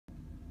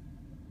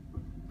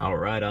All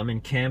right, I'm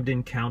in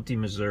Camden County,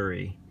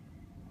 Missouri.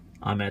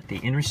 I'm at the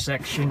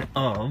intersection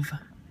of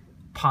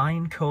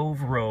Pine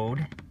Cove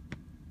Road.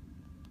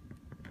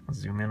 I'll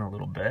zoom in a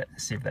little bit,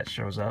 see if that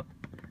shows up.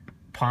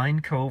 Pine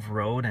Cove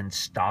Road and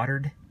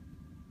Stoddard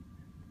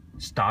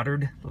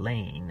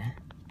Lane.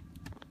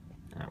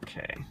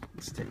 Okay,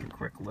 let's take a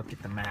quick look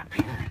at the map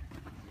here.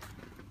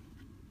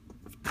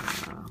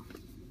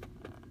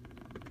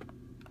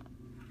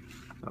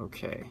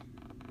 Okay,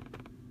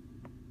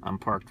 I'm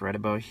parked right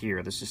about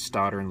here. This is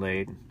Stoddard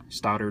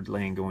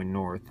Lane going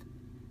north,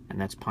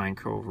 and that's Pine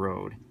Cove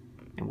Road.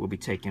 And we'll be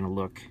taking a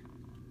look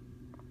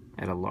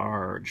at a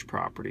large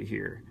property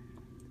here.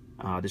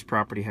 This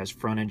property has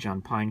frontage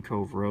on Pine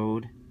Cove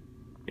Road.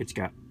 It's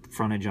got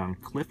frontage on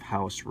Cliff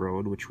House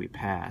Road, which we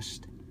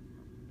passed.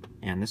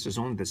 And this is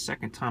only the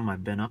second time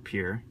I've been up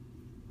here.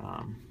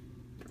 I'm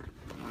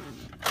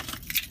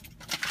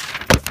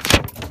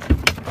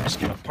just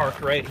gonna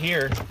park right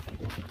here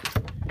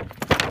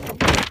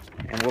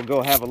and we'll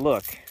go have a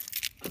look.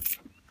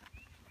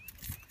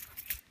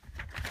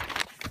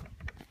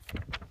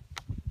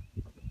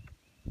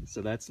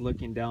 So that's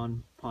looking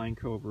down Pine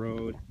Cove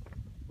Road,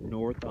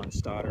 north on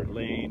Stoddard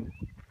Lane,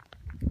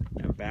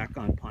 and back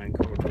on Pine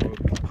Cove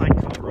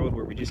Road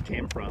where we just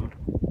came from.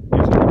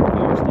 There's a little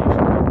phone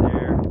station right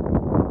there.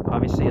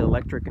 Obviously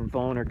electric and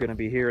phone are gonna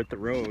be here at the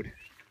road.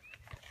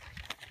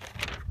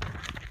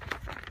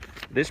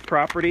 This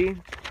property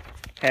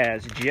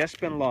has just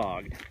been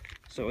logged.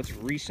 So it's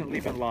recently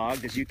been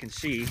logged, as you can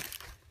see.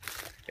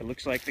 It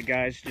looks like the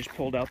guys just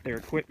pulled out their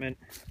equipment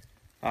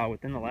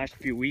within the last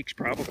few weeks,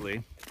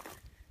 probably.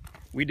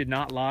 We did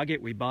not log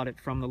it, we bought it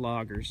from the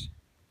loggers.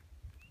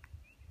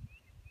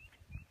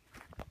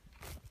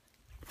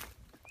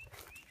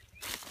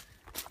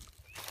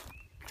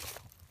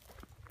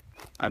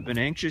 I've been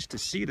anxious to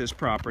see this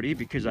property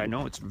because I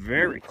know it's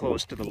very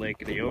close to the Lake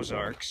of the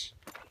Ozarks.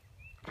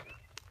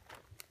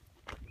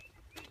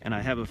 And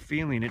I have a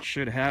feeling it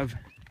should have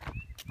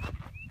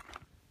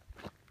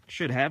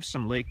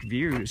some lake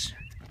views.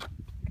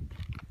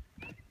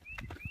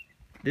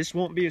 This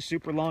won't be a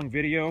super long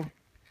video.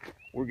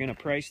 We're gonna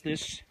price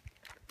this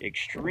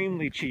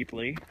extremely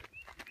cheaply,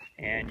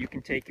 and you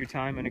can take your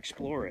time and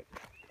explore it.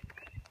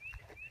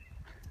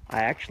 I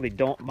actually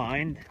don't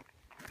mind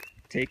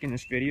taking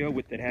this video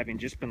with it having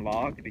just been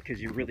logged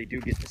because you really do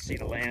get to see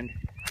the land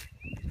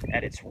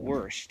at its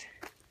worst.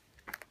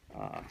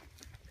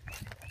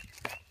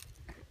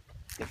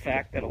 The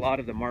fact that a lot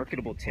of the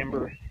marketable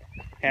timber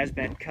has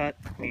been cut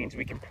means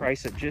we can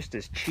price it just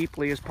as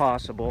cheaply as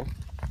possible.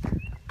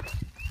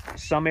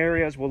 Some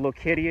areas will look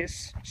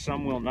hideous,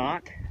 some will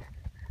not.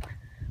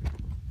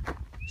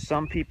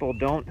 Some people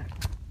don't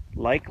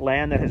like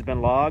land that has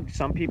been logged.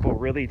 Some people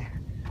really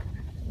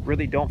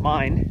don't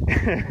mind.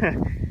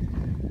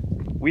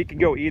 We could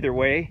go either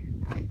way.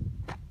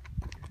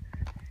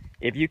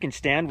 If you can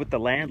stand with the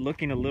land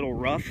looking a little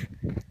rough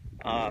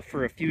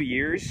for a few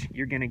years,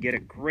 you're gonna get a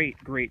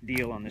great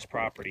deal on this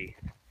property.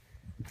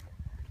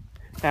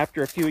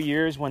 After a few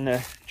years, when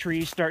the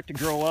trees start to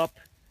grow up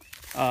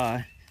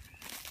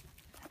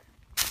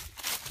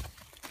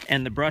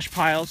and the brush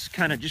piles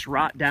kind of just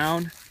rot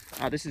down,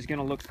 this is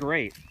gonna look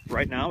great.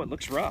 Right now it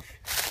looks rough.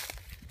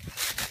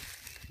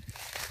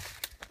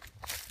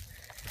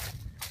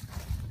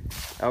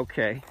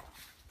 Okay.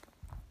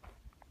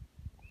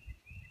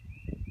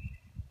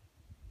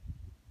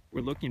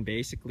 We're looking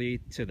basically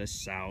to the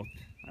south,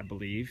 I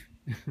believe.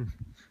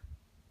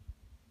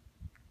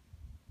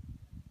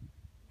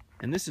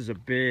 And this is a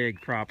big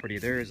property.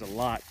 There is a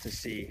lot to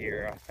see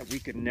here. We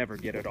could never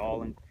get it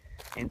all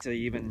into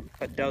even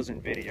a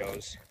dozen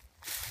videos.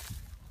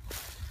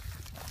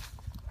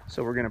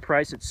 So we're gonna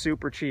price it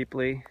super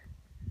cheaply,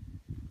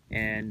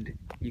 and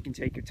you can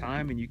take your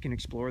time and you can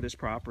explore this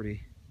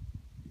property.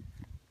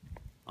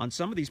 On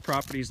some of these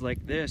properties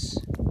like this,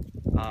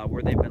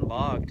 where they've been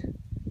logged,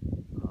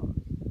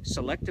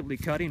 selectively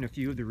cutting a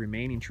few of the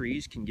remaining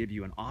trees can give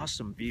you an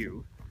awesome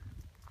view.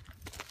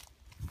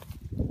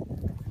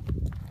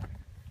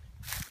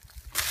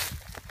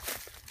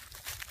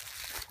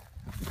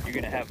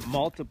 You're going to have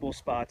multiple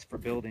spots for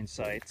building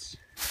sites.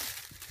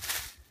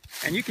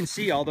 And you can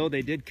see, although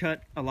they did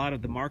cut a lot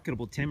of the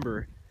marketable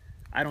timber,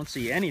 I don't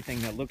see anything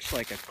that looks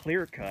like a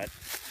clear cut.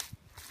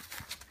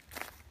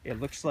 It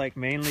looks like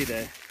mainly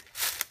the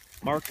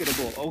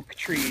marketable oak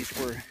trees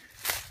were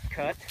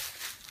cut.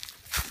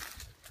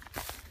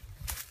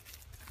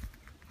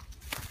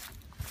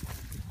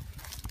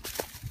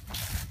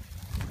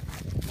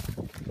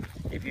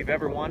 If you've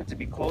ever wanted to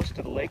be close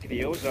to the Lake of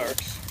the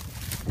Ozarks,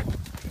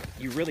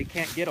 you really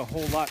can't get a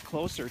whole lot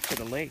closer to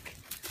the lake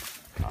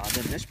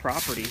than this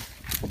property.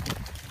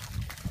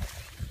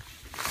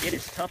 It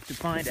is tough to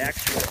find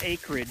actual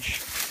acreage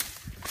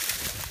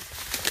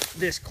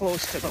this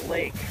close to the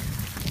lake.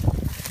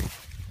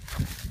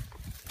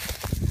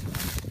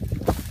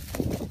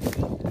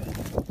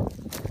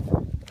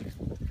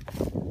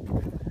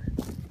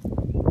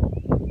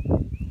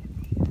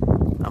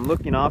 I'm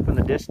looking off in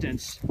the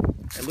distance.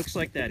 It looks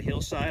like that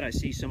hillside. I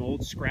see some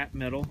old scrap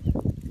metal.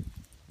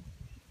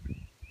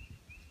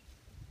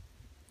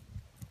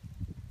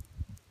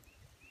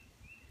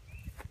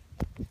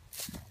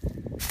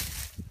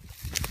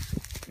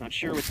 Not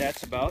sure what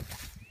that's about.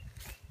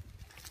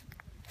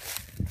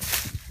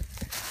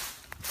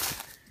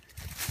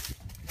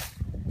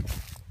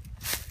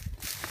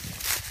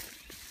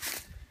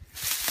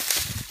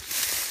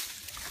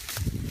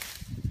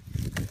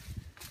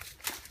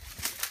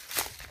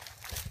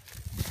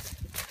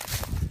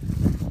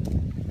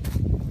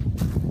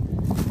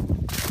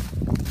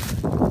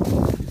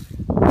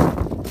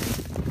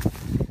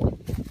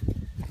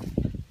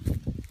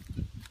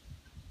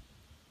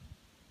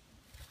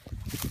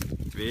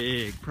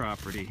 Big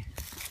property.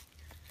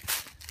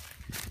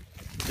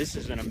 This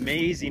is an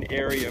amazing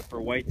area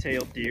for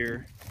white-tailed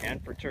deer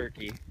and for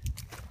turkey.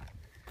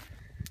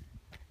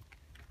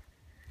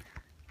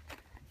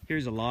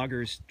 Here's a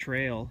logger's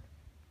trail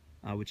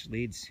which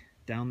leads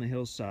down the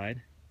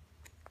hillside.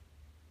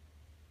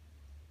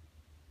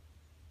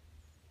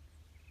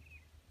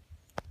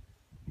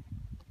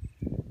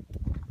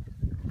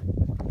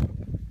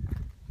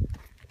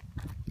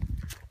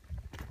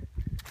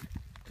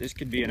 This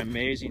could be an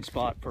amazing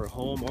spot for a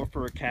home or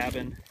for a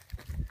cabin.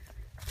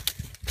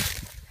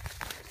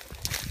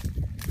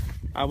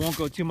 I won't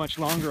go too much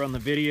longer on the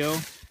video.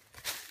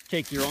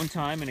 Take your own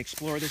time and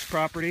explore this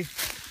property.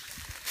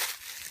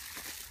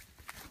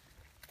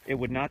 It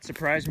would not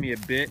surprise me a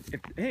bit if,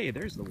 hey,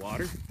 there's the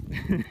water.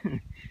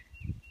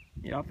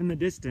 Yeah, off in the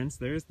distance,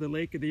 there's the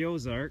Lake of the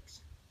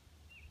Ozarks.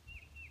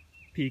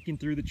 Peeking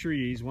through the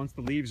trees. Once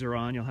the leaves are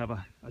on, you'll have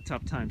a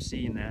tough time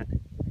seeing that.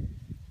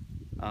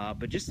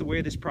 But just the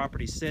way this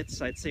property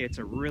sits, I'd say it's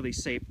a really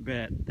safe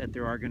bet that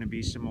there are going to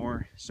be some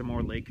more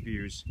lake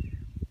views,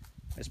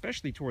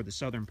 especially toward the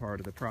southern part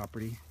of the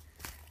property.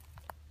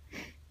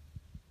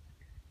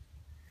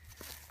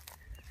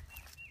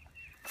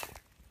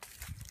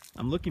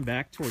 I'm looking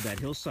back toward that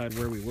hillside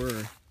where we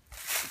were,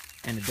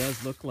 and it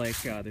does look like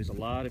there's a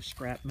lot of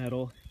scrap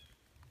metal.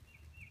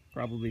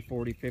 Probably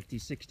 40, 50,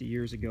 60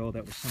 years ago,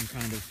 that was some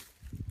kind of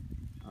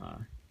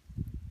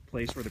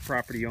place where the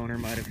property owner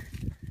might have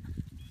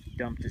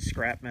dumped his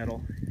scrap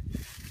metal.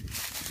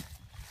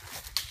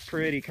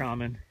 Pretty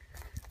common.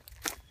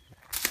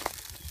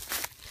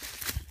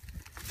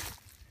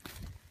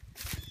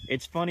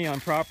 It's funny on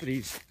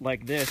properties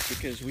like this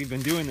because we've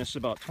been doing this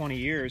about 20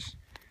 years,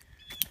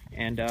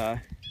 and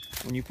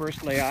when you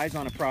first lay eyes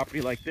on a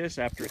property like this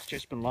after it's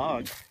just been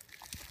logged,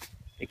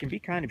 it can be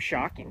kind of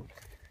shocking.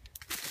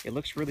 It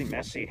looks really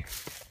messy.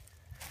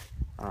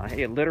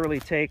 It literally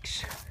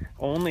takes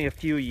only a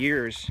few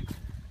years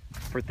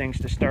for things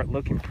to start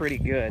looking pretty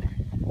good.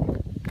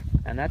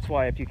 And that's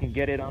why if you can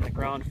get it on the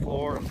ground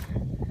floor and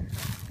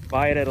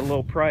buy it at a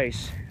low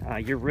price,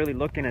 you're really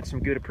looking at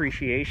some good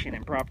appreciation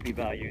in property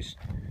values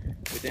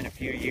within a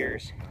few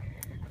years.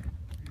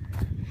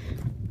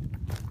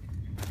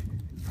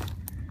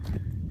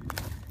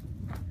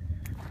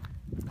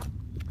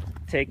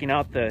 Taking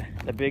out the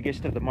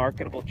biggest of the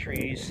marketable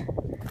trees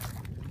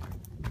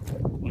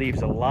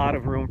leaves a lot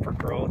of room for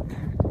growth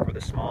for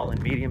the small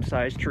and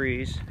medium-sized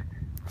trees.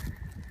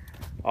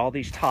 All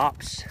these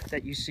tops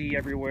that you see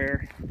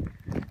everywhere,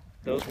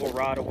 those will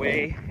rot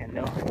away and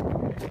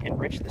they'll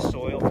enrich the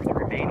soil for the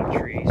remaining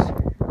trees.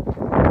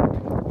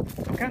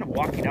 I'm kind of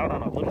walking out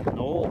on a little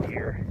knoll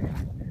here,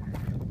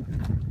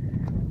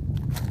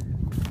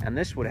 and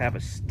this would have a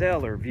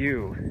stellar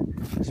view,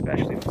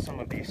 especially with some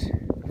of these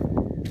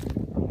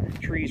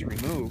trees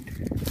removed.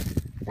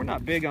 We're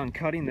not big on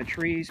cutting the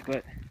trees,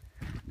 but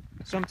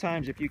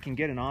sometimes if you can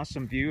get an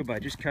awesome view by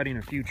just cutting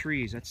a few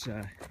trees, that's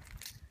a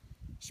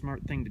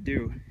smart thing to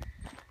do.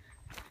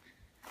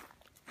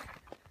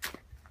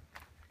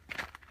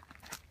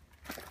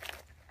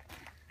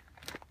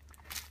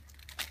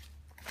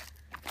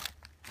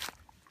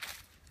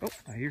 Oh,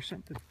 I hear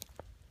something.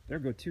 There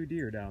go two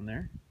deer down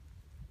there.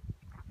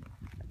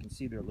 I can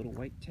see their little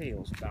white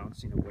tails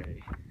bouncing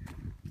away.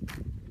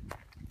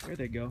 There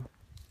they go.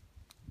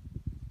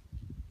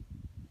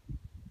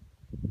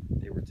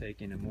 They were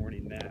taking a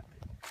morning nap.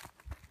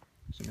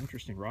 Some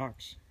interesting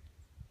rocks.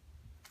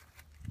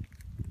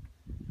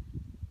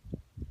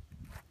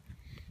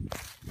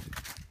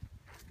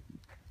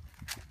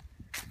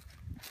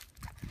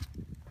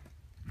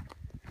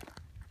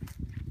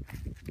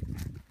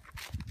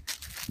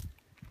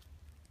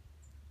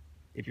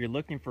 If you're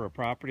looking for a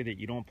property that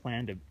you don't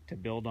plan to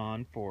build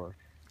on for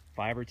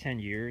 5 or 10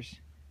 years,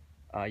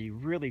 you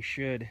really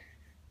should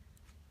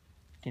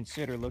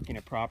consider looking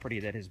at property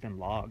that has been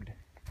logged.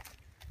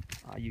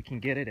 You can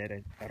get it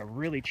at a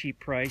really cheap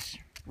price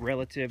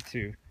relative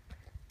to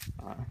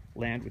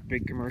land with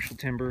big commercial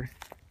timber,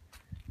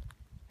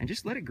 and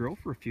just let it grow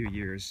for a few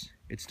years.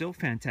 It's still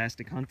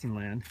fantastic hunting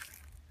land.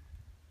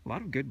 A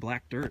lot of good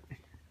black dirt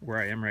where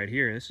I am right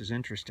here. This is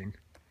interesting.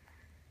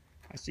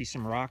 I see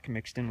some rock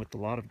mixed in with a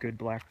lot of good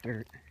black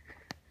dirt.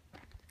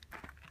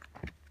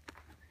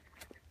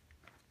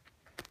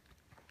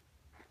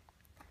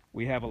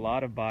 We have a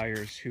lot of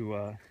buyers who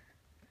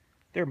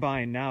they're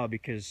buying now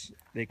because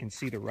they can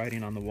see the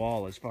writing on the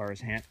wall as far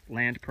as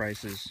land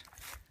prices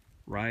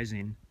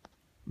rising.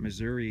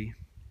 Missouri,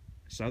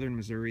 southern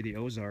Missouri, the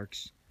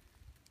Ozarks,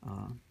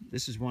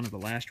 this is one of the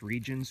last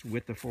regions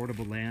with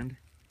affordable land.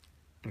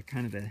 but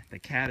kind of the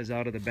cat is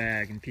out of the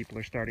bag and people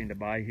are starting to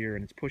buy here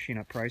and it's pushing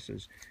up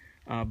prices.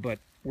 But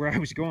where I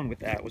was going with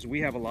that was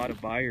we have a lot of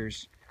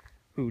buyers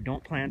who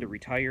don't plan to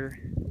retire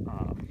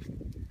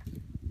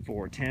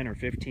for 10 or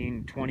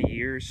 15, 20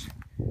 years,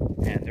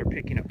 and they're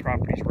picking up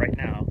properties right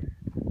now.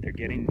 They're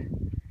getting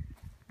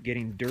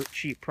dirt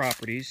cheap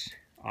properties,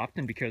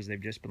 often because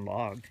they've just been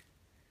logged,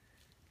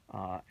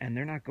 and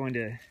they're not going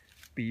to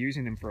be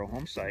using them for a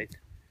home site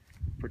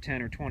for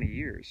 10 or 20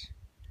 years.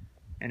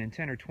 And in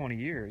 10 or 20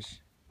 years,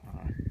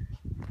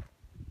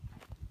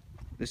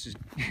 this is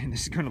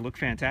going to look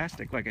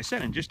fantastic, like I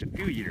said, in just a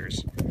few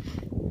years.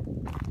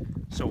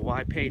 So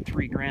why pay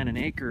 $3 grand an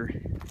acre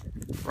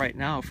right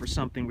now for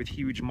something with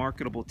huge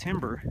marketable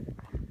timber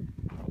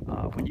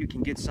when you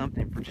can get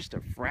something for just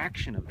a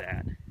fraction of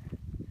that?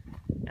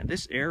 And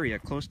this area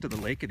close to the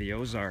Lake of the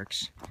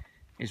Ozarks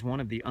is one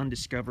of the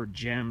undiscovered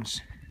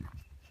gems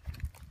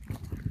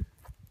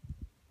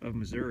of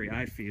Missouri,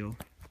 I feel.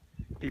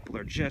 People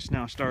are just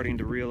now starting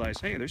to realize,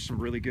 hey, there's some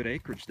really good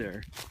acreage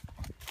there.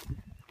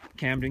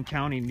 Camden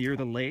County, near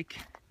the lake,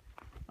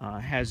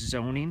 has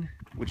zoning,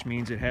 which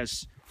means it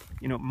has,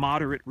 you know,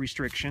 moderate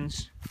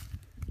restrictions,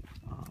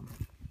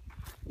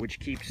 which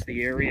keeps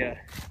the area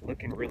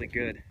looking really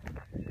good.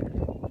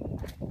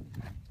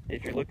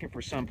 If you're looking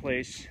for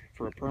someplace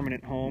for a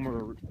permanent home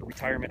or a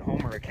retirement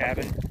home or a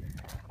cabin,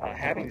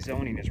 having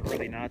zoning is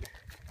really not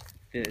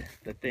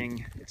the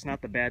thing. It's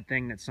not the bad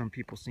thing that some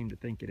people seem to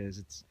think it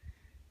is.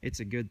 It's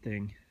a good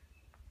thing,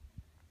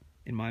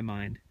 in my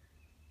mind.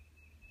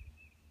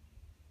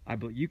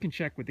 You can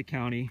check with the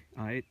county.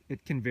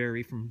 It can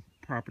vary from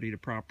property to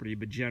property,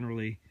 but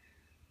generally,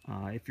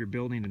 if you're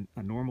building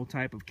a normal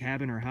type of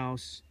cabin or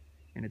house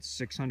and it's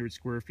 600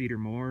 square feet or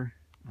more,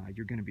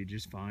 you're going to be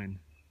just fine.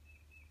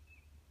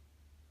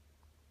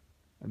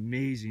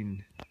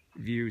 Amazing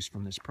views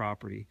from this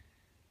property.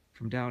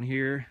 From down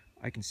here,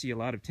 I can see a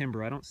lot of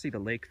timber. I don't see the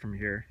lake from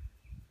here.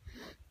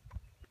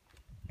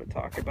 But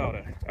talk about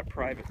a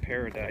private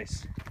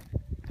paradise.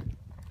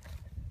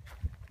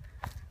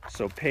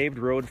 So paved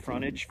road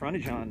frontage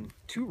on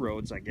 2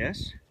 roads, I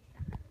guess.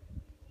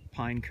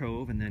 Pine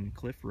Cove and then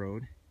Cliff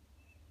Road.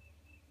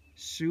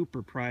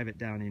 Super private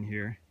down in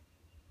here.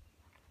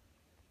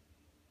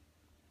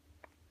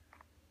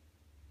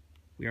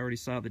 We already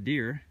saw the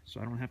deer, so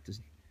I don't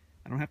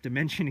have to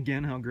mention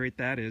again how great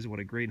that is. What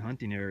a great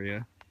hunting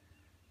area.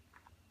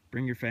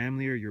 Bring your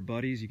family or your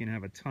buddies. You can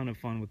have a ton of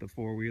fun with a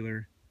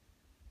 4-wheeler.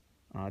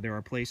 There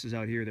are places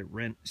out here that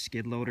rent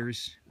skid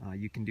loaders.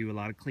 You can do a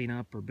lot of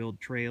cleanup or build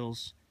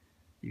trails.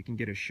 You can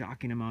get a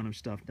shocking amount of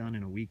stuff done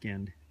in a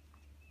weekend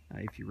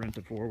if you rent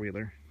a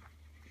 4-wheeler.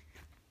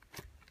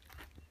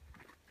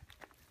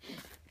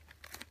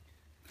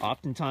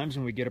 Oftentimes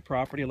when we get a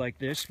property like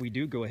this, we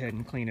do go ahead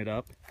and clean it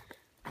up.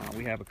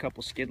 We have a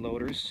couple skid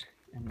loaders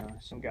and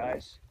some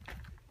guys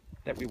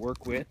that we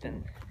work with,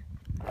 and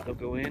they'll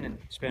go in and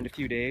spend a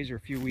few days or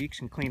a few weeks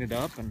and clean it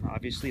up, and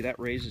obviously that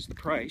raises the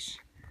price.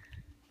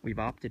 We've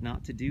opted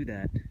not to do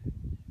that.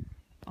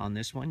 On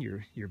this one,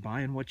 you're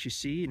buying what you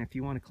see, and if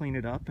you want to clean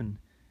it up and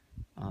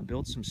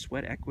build some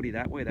sweat equity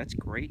that way, that's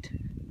great.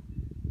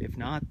 If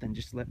not, then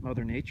just let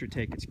Mother Nature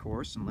take its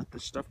course and let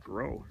this stuff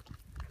grow.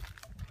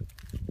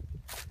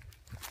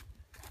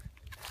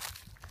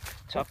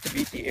 Tough to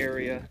beat the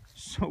area,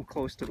 so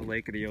close to the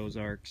Lake of the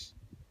Ozarks.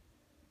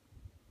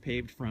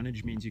 Paved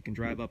frontage means you can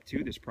drive up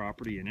to this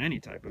property in any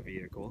type of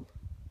vehicle.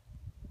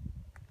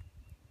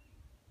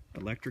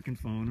 Electric and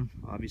phone,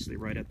 obviously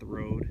right at the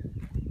road.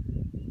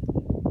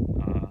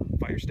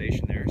 Fire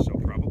station there, so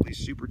probably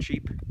super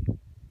cheap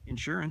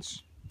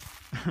insurance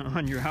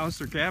on your house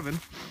or cabin.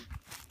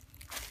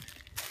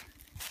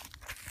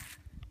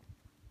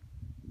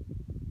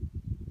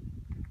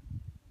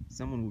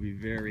 Someone will be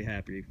very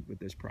happy with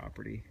this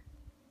property.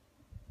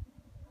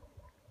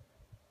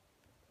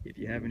 If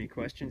you have any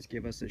questions,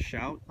 give us a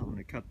shout. I'm going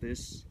to cut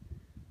this,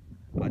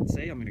 I'd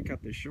say I'm going to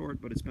cut this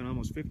short, but it's been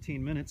almost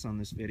 15 minutes on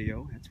this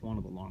video. It's one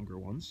of the longer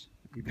ones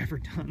we've ever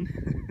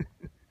done.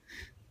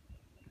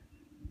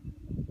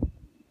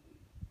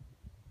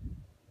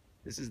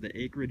 This is the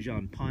acreage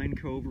on Pine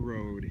Cove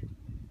Road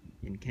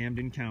in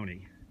Camden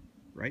County,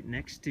 right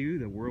next to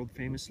the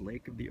world-famous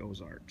Lake of the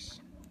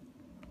Ozarks.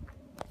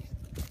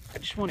 I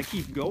just want to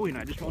keep going.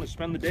 I just want to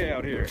spend the day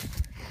out here.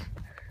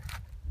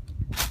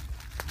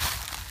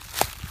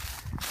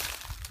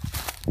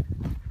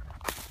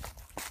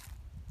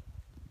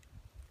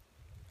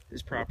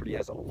 This property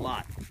has a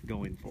lot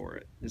going for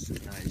it. This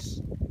is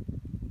nice.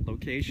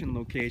 Location,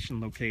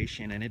 location,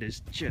 location, and it is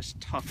just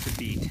tough to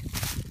beat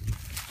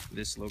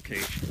this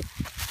location.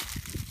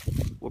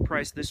 We'll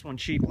price this one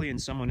cheaply,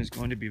 and someone is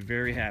going to be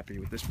very happy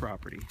with this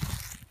property.